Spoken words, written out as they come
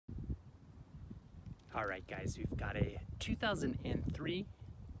All right, guys, we've got a 2003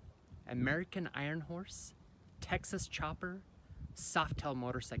 American Ironhorse Texas Chopper Softail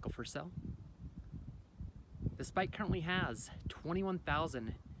motorcycle for sale. This bike currently has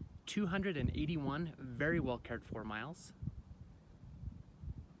 21,281 very well cared for miles.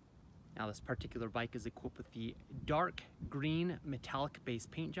 Now, this particular bike is equipped with the dark green metallic base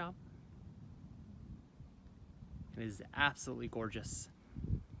paint job. It is absolutely gorgeous.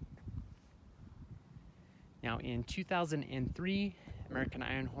 Now, in 2003, American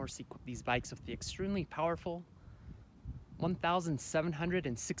Ironhorse equipped these bikes with the extremely powerful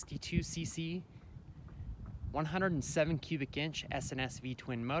 1,762cc 107 cubic inch S&S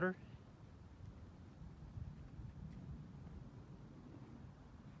V-twin motor.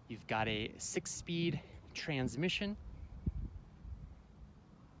 You've got a 6-speed transmission.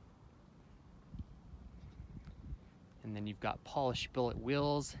 And then you've got polished billet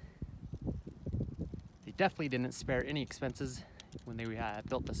wheels. They definitely didn't spare any expenses when they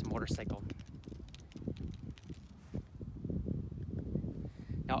built this motorcycle.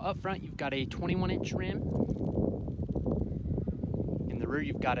 Now up front, you've got a 21-inch rim. In the rear,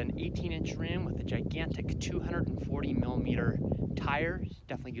 you've got an 18-inch rim with a gigantic 240mm tire.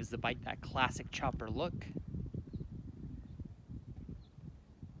 Definitely gives the bike that classic chopper look.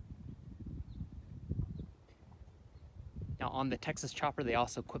 Now on the Texas Chopper, they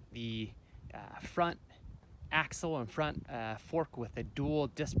also equipped the front axle and front fork with a dual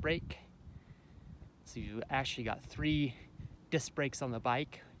disc brake. So you actually got 3 disc brakes on the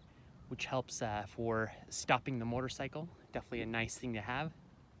bike, which helps for stopping the motorcycle. Definitely a nice thing to have.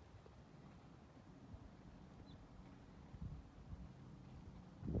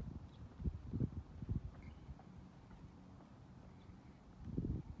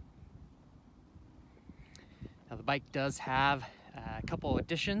 Now the bike does have a couple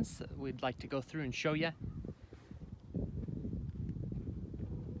additions that we'd like to go through and show you.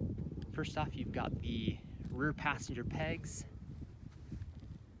 First off, you've got the rear passenger pegs.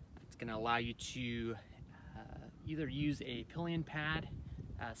 It's going to allow you to either use a pillion pad,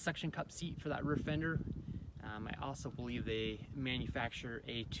 suction cup seat for that rear fender. I also believe they manufacture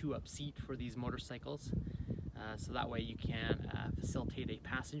a 2-up seat for these motorcycles, so that way you can facilitate a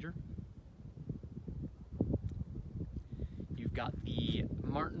passenger. You've got the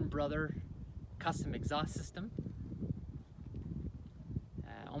Martin Brother custom exhaust system.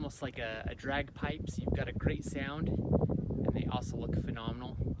 Almost like a drag pipe, so you've got a great sound, and they also look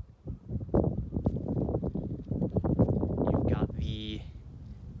phenomenal. You've got the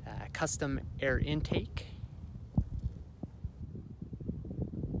custom air intake.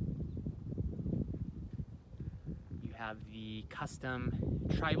 You have the custom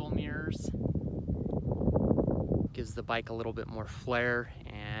tribal mirrors. Gives the bike a little bit more flair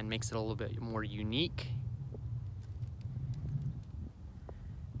and makes it a little bit more unique.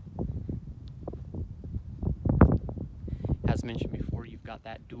 As mentioned before, you've got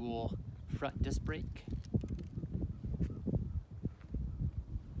that dual front disc brake.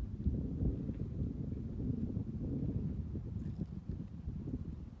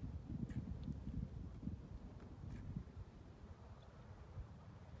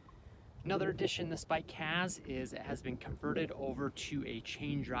 Another addition this bike has is it has been converted over to a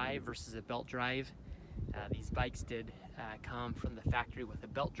chain drive versus a belt drive. These bikes did come from the factory with a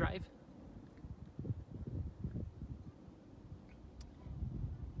belt drive.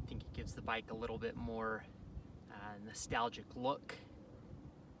 I think it gives the bike a little bit more nostalgic look,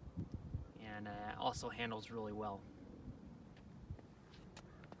 and also handles really well.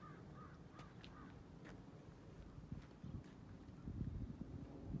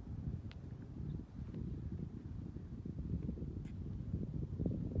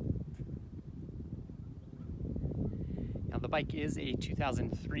 Now the bike is a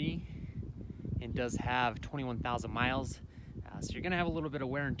 2003 and does have 21,000 miles, so you're going to have a little bit of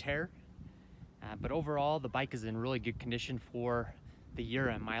wear and tear, but overall the bike is in really good condition for the year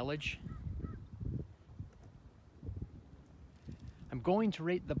and mileage. I'm going to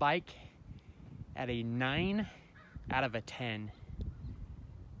rate the bike at a 9 out of a 10.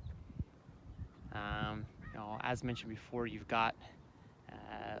 As mentioned before, you've got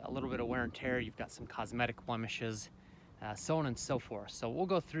a little bit of wear and tear, you've got some cosmetic blemishes, so on and so forth. So we'll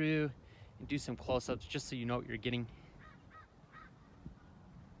go through and do some close-ups just so you know what you're getting.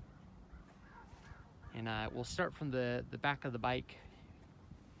 And we'll start from the back of the bike.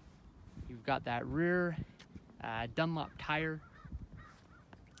 You've got that rear Dunlop tire.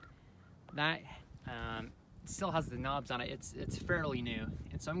 That still has the knobs on it. It's fairly new,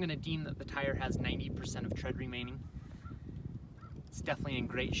 and so I'm going to deem that the tire has 90% of tread remaining. It's definitely in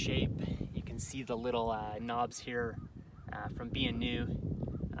great shape. You can see the little knobs here from being new.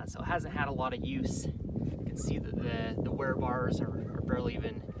 So it hasn't had a lot of use. You can see that the wear bars are barely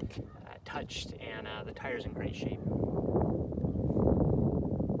even touched, and the tire's in great shape.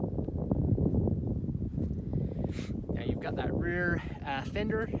 Now you've got that rear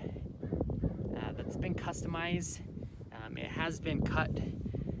fender that's been customized. It has been cut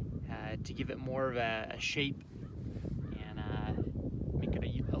to give it more of a shape and make it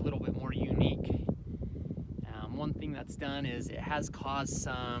a little bit more unique. One thing that's done is it has caused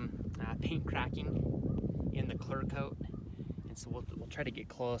some paint cracking in the clear coat, and so we'll try to get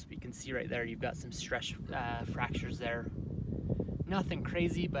close, but you can see right there you've got some stress fractures there. Nothing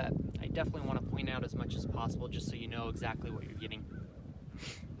crazy, but I definitely want to point out as much as possible just so you know exactly what you're getting.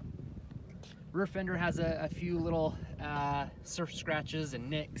 Rear fender has a few little surf scratches and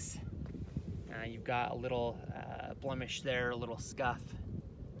nicks. You've got a little blemish there, a little scuff.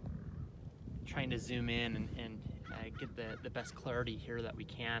 Trying to zoom in and get the best clarity here that we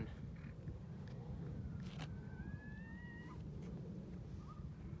can.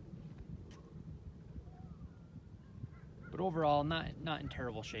 But overall, not in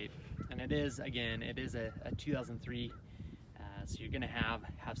terrible shape. And it is, again, it is a 2003, so you're gonna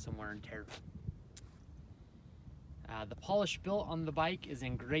have some wear and tear. The polish built on the bike is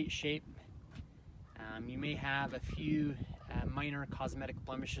in great shape. You may have a few minor cosmetic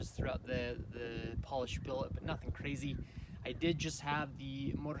blemishes throughout the polish billet, but nothing crazy. I did just have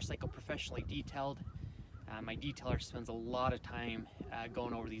the motorcycle professionally detailed. My detailer spends a lot of time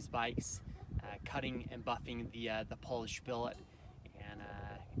going over these bikes, cutting and buffing the polish billet and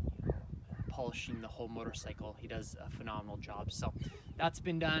polishing the whole motorcycle. He does a phenomenal job. So that's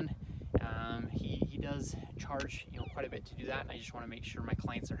been done. He does charge quite a bit to do that, and I just want to make sure my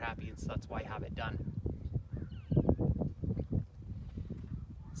clients are happy, and so that's why I have it done.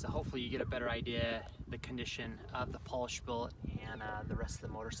 So hopefully you get a better idea the condition of the polish billet and the rest of the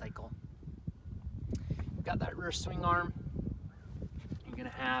motorcycle. You've got that rear swing arm. You're gonna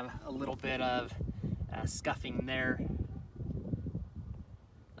have a little bit of scuffing there.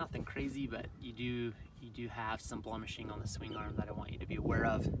 Nothing crazy, but you do have some blemishing on the swing arm that I want you to be aware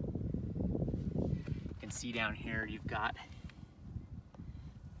of. You can see down here you've got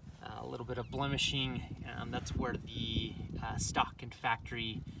a little bit of blemishing. That's where the stock and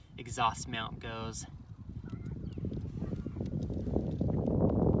factory exhaust mount goes.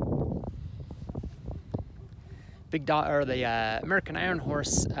 The American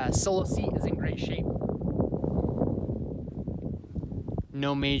Ironhorse solo seat is in great shape.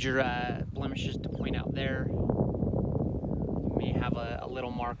 No major blemishes to point out there. You may have a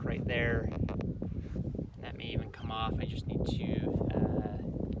little mark right there. That may even come off. I just need to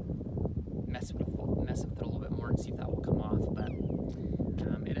mess with it a little bit more and see if that will come off. But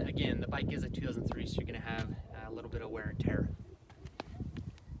again, the bike is a 2003, so you're going to have a little bit of wear and tear.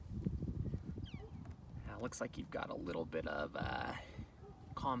 Looks like you've got a little bit of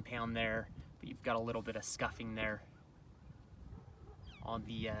compound there, but you've got a little bit of scuffing there on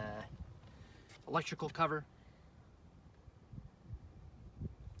the electrical cover.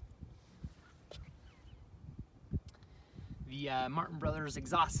 The Martin Brothers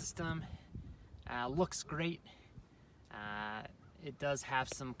exhaust system looks great. It does have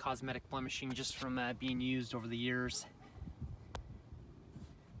some cosmetic blemishing just from being used over the years.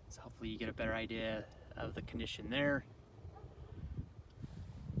 So hopefully you get a better idea of the condition there.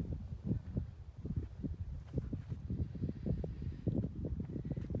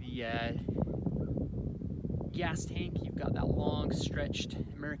 The gas tank, you've got that long stretched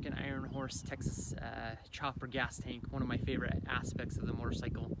American Ironhorse Texas chopper gas tank, one of my favorite aspects of the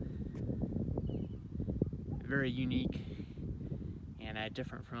motorcycle. Very unique and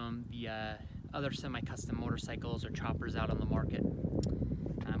different from the other semi-custom motorcycles or choppers out on the market.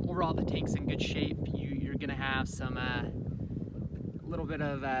 Overall, the tank's in good shape. You're gonna have some a little bit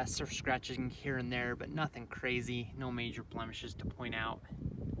of surf scratching here and there, but nothing crazy. No major blemishes to point out.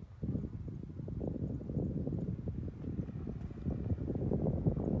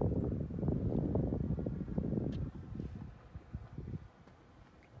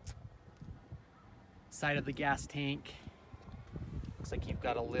 Side of the gas tank. Looks like you've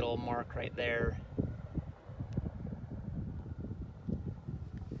got a little mark right there.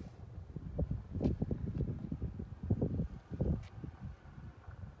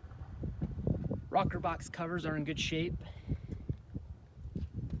 Rocker box covers are in good shape.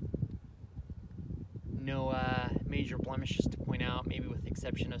 No major blemishes to point out, maybe with the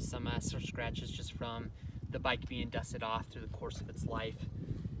exception of some surf scratches just from the bike being dusted off through the course of its life.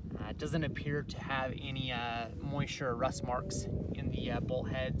 It doesn't appear to have any moisture or rust marks in the bolt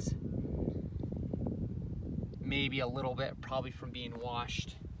heads. maybe a little bit, probably from being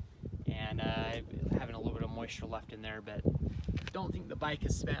washed and having a little bit of moisture left in there, but don't think the bike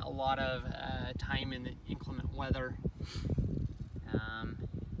has spent a lot of time in the inclement weather.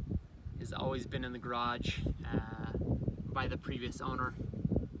 Has always been in the garage by the previous owner.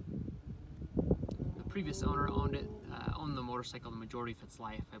 The previous owner owned the motorcycle the majority of its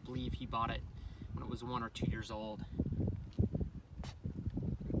life. I believe he bought it when it was 1 or 2 years old.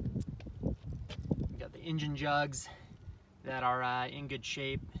 We got the engine jugs that are in good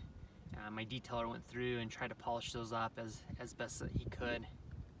shape. My detailer went through and tried to polish those up as best that he could.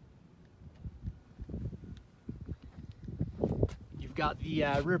 You've got the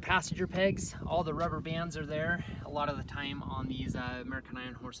rear passenger pegs. All the rubber bands are there. A lot of the time on these American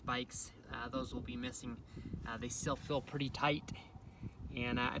Ironhorse bikes, those will be missing. They still feel pretty tight,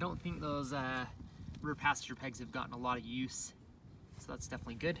 and I don't think those rear passenger pegs have gotten a lot of use, so that's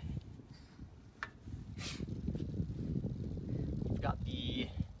definitely good. You've got the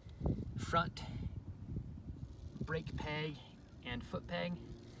front brake peg and foot peg.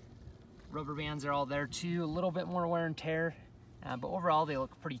 Rubber bands are all there too. A little bit more wear and tear, but overall they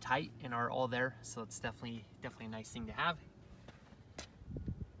look pretty tight and are all there, so it's definitely a nice thing to have.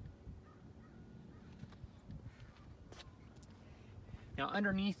 Now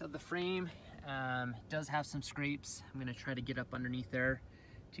underneath of the frame does have some scrapes. I'm going to try to get up underneath there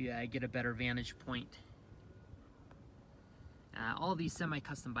to get a better vantage point. All these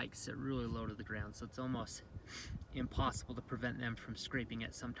semi-custom bikes sit really low to the ground, so it's almost impossible to prevent them from scraping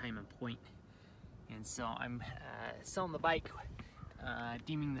at some time and point. And so I'm selling the bike,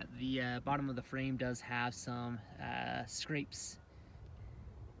 deeming that the bottom of the frame does have some scrapes.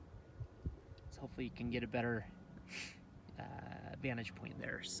 So hopefully you can get a better vantage point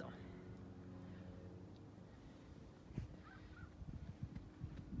there. So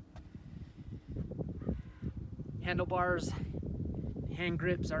handlebars, hand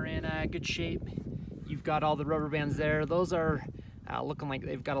grips are in good shape. You've got all the rubber bands there. Those are looking like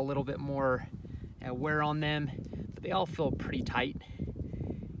they've got a little bit more wear on them, but they all feel pretty tight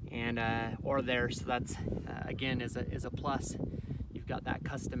and or there, so that's again is a plus. You've got that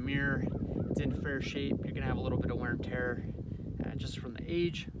custom mirror. It's in fair shape. You're gonna have a little bit of wear and tear just from the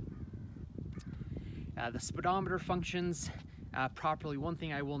age. The speedometer functions properly. One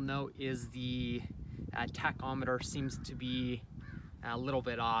thing I will note is the tachometer seems to be a little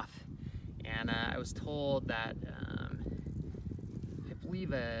bit off, and I was told that I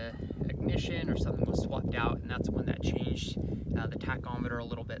believe a ignition or something was swapped out, and that's when that changed the tachometer a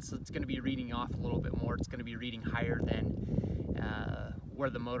little bit. So it's going to be reading off a little bit more. It's going to be reading higher than where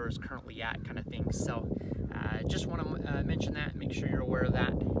the motor is currently at, kind of thing. So just want to mention that, make sure you're aware of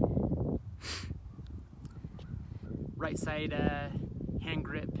that. Right side hand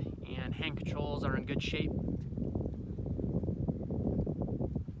grip and hand controls are in good shape.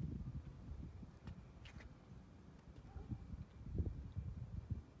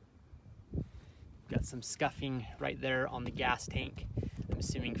 Got some scuffing right there on the gas tank. I'm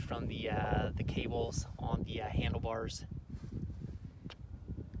assuming from the cables on the handlebars.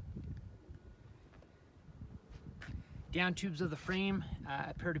 Down tubes of the frame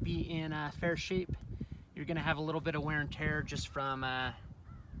appear to be in fair shape. You're going to have a little bit of wear and tear just from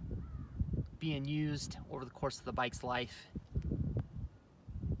being used over the course of the bike's life.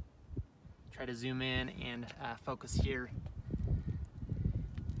 Try to zoom in and focus here.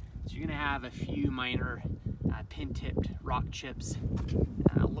 So you're going to have a few minor pin-tipped rock chips.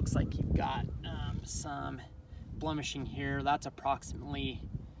 Looks like you've got some blemishing here. That's approximately,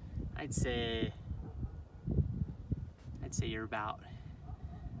 I'd say you're about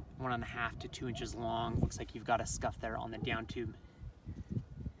 1.5 to 2 inches long. Looks like you've got a scuff there on the down tube.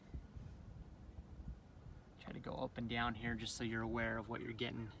 Try to go up and down here just so you're aware of what you're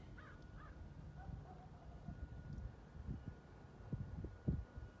getting.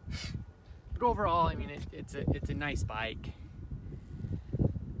 But overall, I mean, it's a nice bike.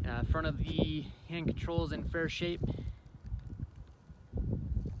 Front of the hand controls in fair shape.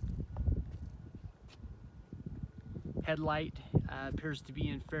 Headlight appears to be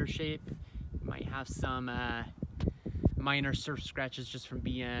in fair shape. You might have some minor surface scratches just from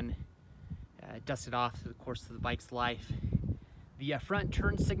being dusted off through the course of the bike's life. The front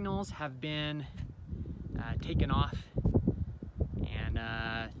turn signals have been taken off, and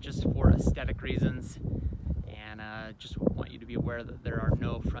just for aesthetic reasons, and just want you to be aware that there are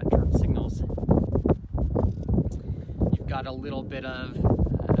no front turn signals. You've got a little bit of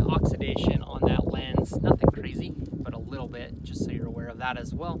oxidation on that lens, nothing crazy, but a little bit, just so you're aware of that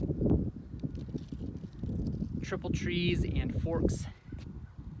as well. Triple trees and forks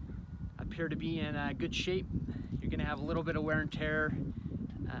appear to be in good shape. you're gonna have a little bit of wear and tear,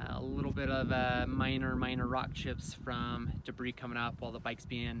 a little bit of minor rock chips from debris coming up while the bike's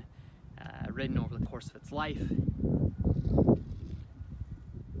being ridden over the course of its life.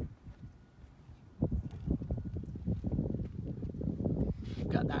 You've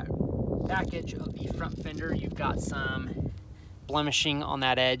got that back edge of the front fender. You've got some blemishing on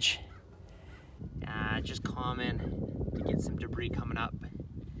that edge. Just common to get some debris coming up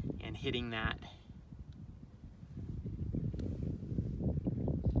and hitting that.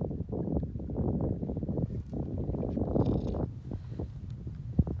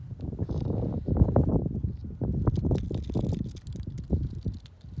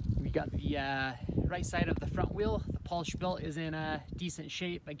 We got the right side of the front wheel. The polish belt is in a decent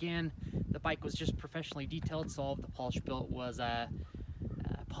shape. Again, the bike was just professionally detailed, so all of the polish belt was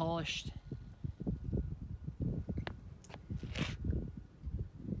polished.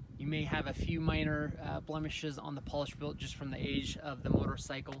 You may have a few minor blemishes on the polish belt just from the age of the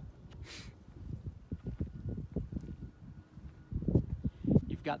motorcycle.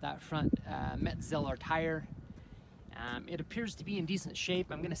 You've got that front Metzeler tire. It appears to be in decent shape.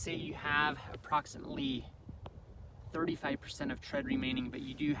 I'm going to say you have approximately 35% of tread remaining, but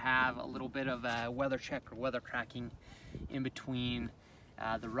you do have a little bit of weather check or weather cracking in between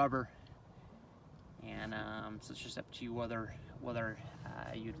the rubber. And so it's just up to you whether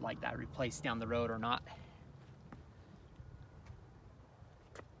you'd like that replaced down the road or not.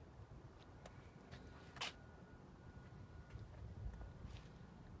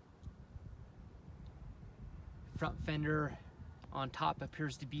 Front fender on top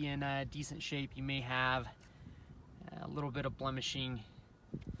appears to be in decent shape. You may have a little bit of blemishing.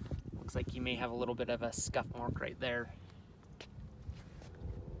 Looks like you may have a little bit of a scuff mark right there.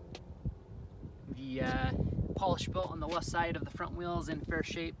 The polish belt on the left side of the front wheel is in fair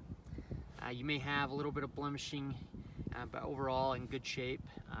shape. You may have a little bit of blemishing, but overall in good shape.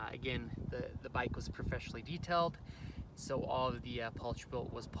 Again, the bike was professionally detailed, so all of the polish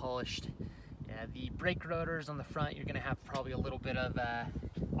belt was polished. The brake rotors on the front, you're going to have probably a little bit of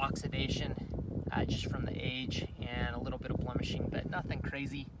oxidation just from the age and a little bit of blemishing, but nothing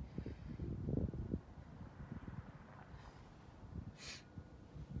crazy.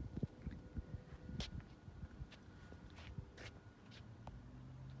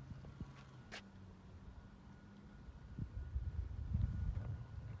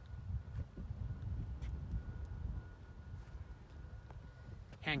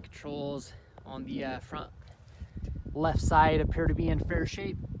 Hand controls on the front left side appear to be in fair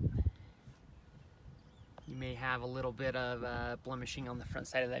shape. You may have a little bit of blemishing on the front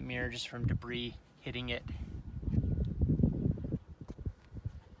side of that mirror just from debris hitting it.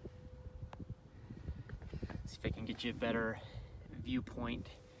 See if I can get you a better viewpoint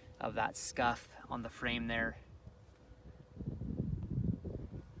of that scuff on the frame there.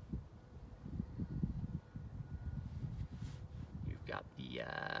 You've got the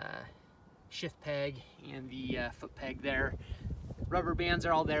shift peg and the foot peg there. Rubber bands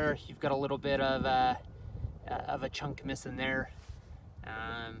are all there. You've got a little bit of a chunk missing there.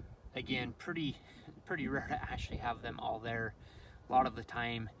 Again, pretty rare to actually have them all there. A lot of the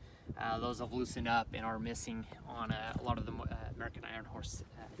time, those have loosened up and are missing on a lot of the American Ironhorse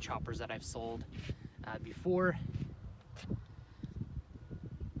choppers that I've sold before.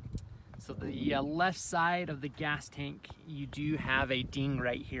 So the left side of the gas tank, you do have a ding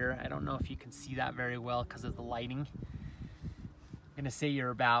right here. I don't know if you can see that very well because of the lighting. I'm gonna say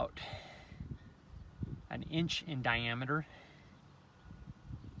you're about an inch in diameter.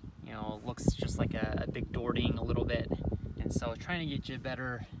 You know, it looks just like a big door ding a little bit. And so trying to get you a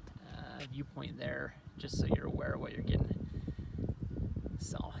better viewpoint there, just so you're aware of what you're getting.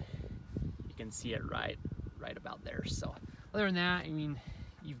 So you can see it right about there. So other than that, I mean,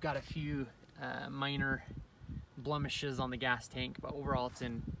 you've got a few minor blemishes on the gas tank, but overall it's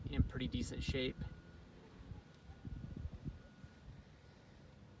in pretty decent shape.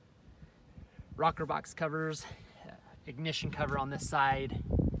 Rocker box covers, ignition cover on this side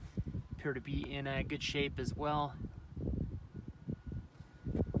appear to be in a good shape as well.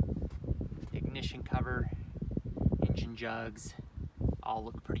 Ignition cover, engine jugs, all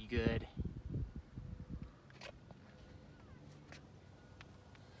look pretty good.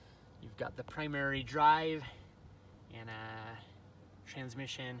 You've got the primary drive and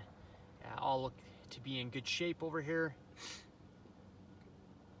transmission, all look to be in good shape over here.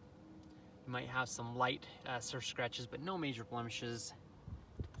 You might have some light surface scratches, but no major blemishes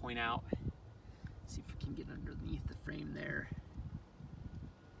to point out. See if we can get underneath the frame there.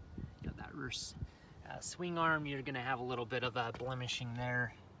 Got that rear swing arm, you're gonna have a little bit of blemishing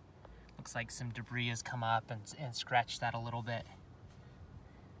there. Looks like some debris has come up and scratched that a little bit.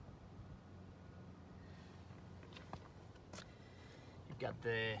 You've got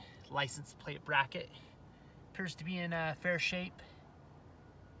the license plate bracket. Appears to be in fair shape.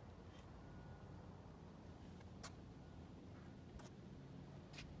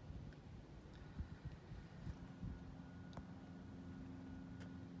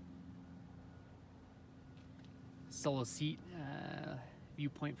 Solo seat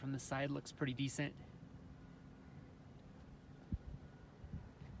viewpoint from the side looks pretty decent.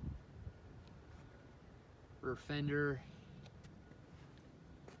 Rear fender.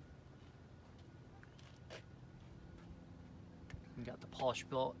 We got the polish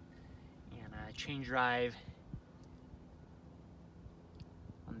built and chain drive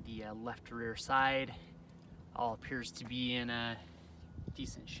on the left rear side. All appears to be in a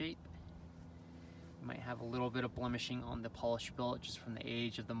decent shape. Might have a little bit of blemishing on the polish billet just from the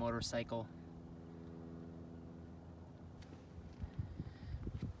age of the motorcycle.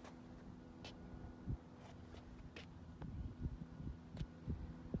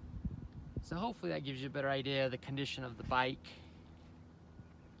 So hopefully that gives you a better idea of the condition of the bike.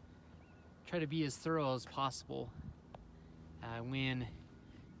 Try to be as thorough as possible when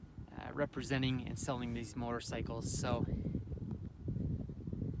representing and selling these motorcycles. So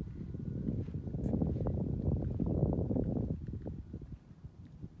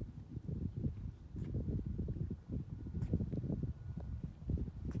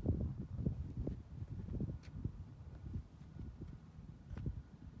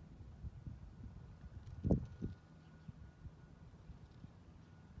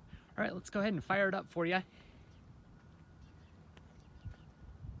all right, let's go ahead and fire it up for you.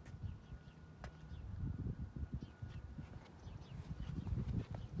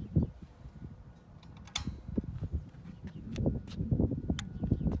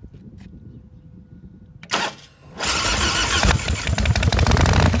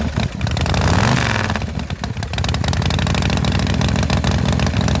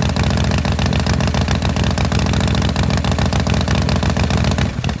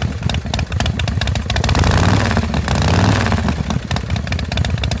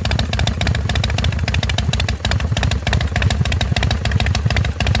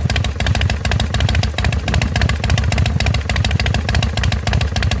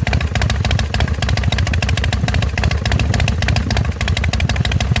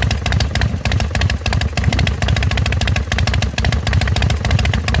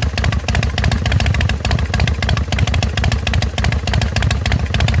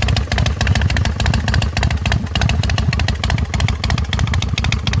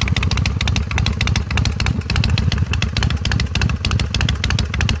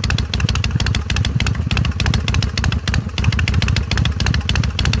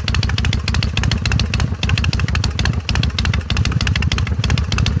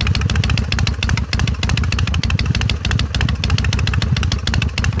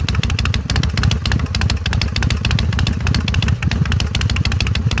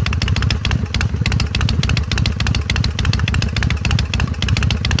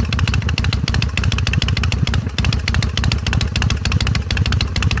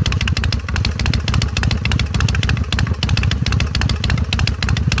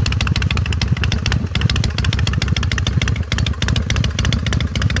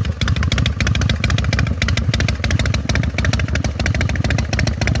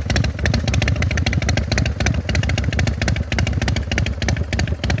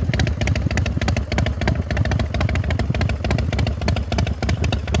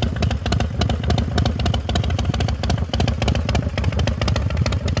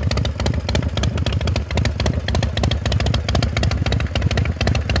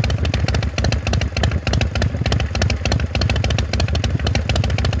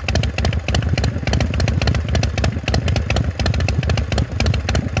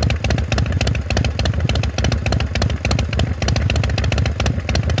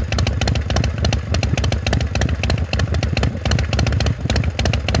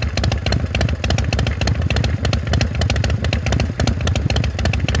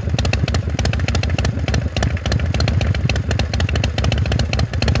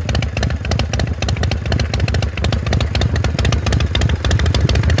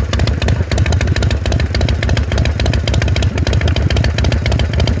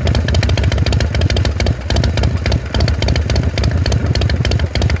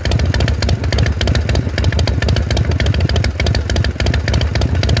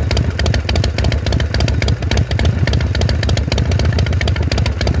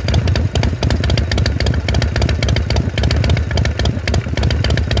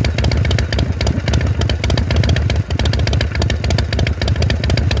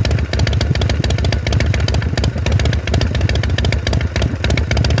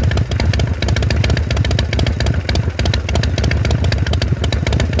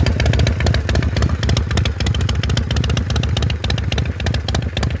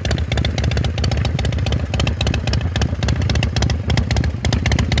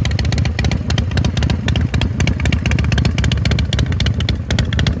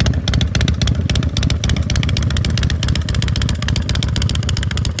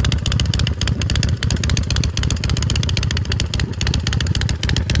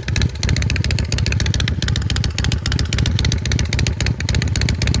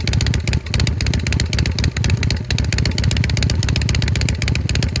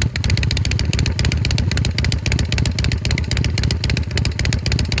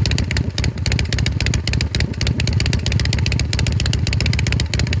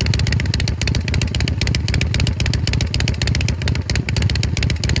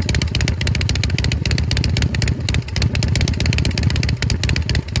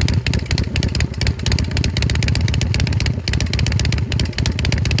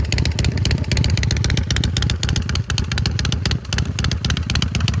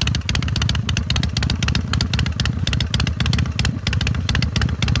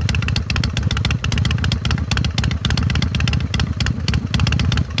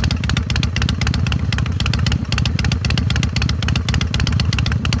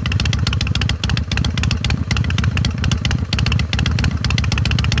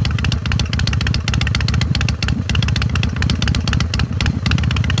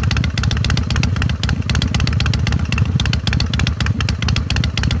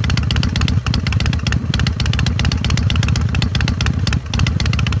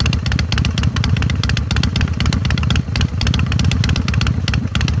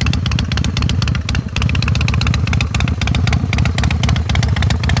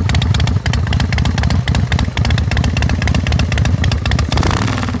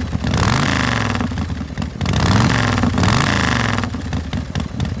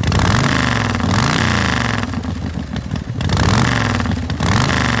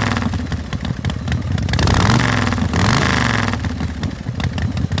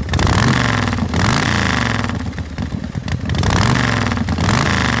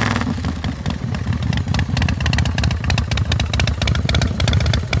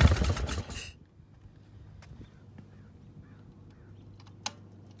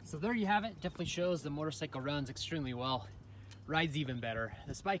 you have it. Definitely shows the motorcycle runs extremely well. Rides even better.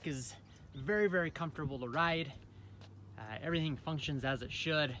 This bike is very, very comfortable to ride. Everything functions as it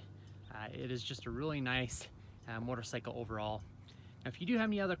should. It is just a really nice motorcycle overall. Now, if you do have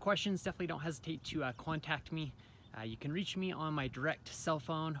any other questions, definitely don't hesitate to contact me. You can reach me on my direct cell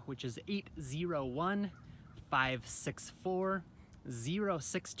phone, which is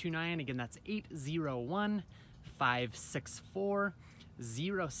 801-564-0629. Again, that's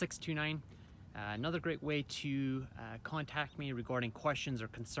 801-564-0629. Another great way to contact me regarding questions or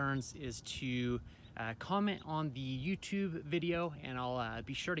concerns is to comment on the YouTube video, and I'll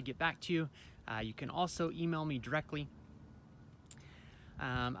be sure to get back to you. You can also email me directly.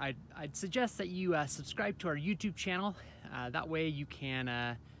 I'd suggest that you subscribe to our YouTube channel. That way you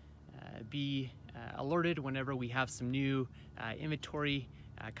can be alerted whenever we have some new inventory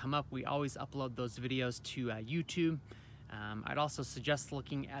come up. We always upload those videos to YouTube. I'd also suggest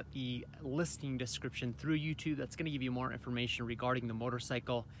looking at the listing description through YouTube. That's going to give you more information regarding the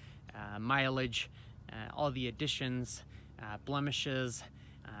motorcycle, mileage, all the additions, blemishes,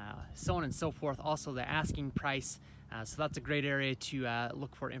 so on and so forth. Also the asking price. So that's a great area to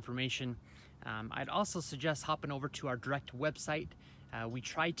look for information. I'd also suggest hopping over to our direct website. We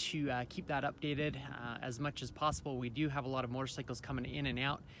try to keep that updated as much as possible. We do have a lot of motorcycles coming in and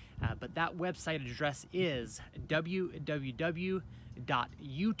out, but that website address is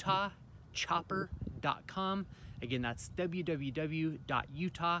www.utahchopper.com. Again, that's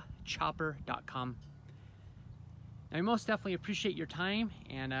www.utahchopper.com. Now, I most definitely appreciate your time,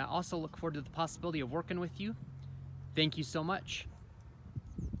 and also look forward to the possibility of working with you. Thank you so much.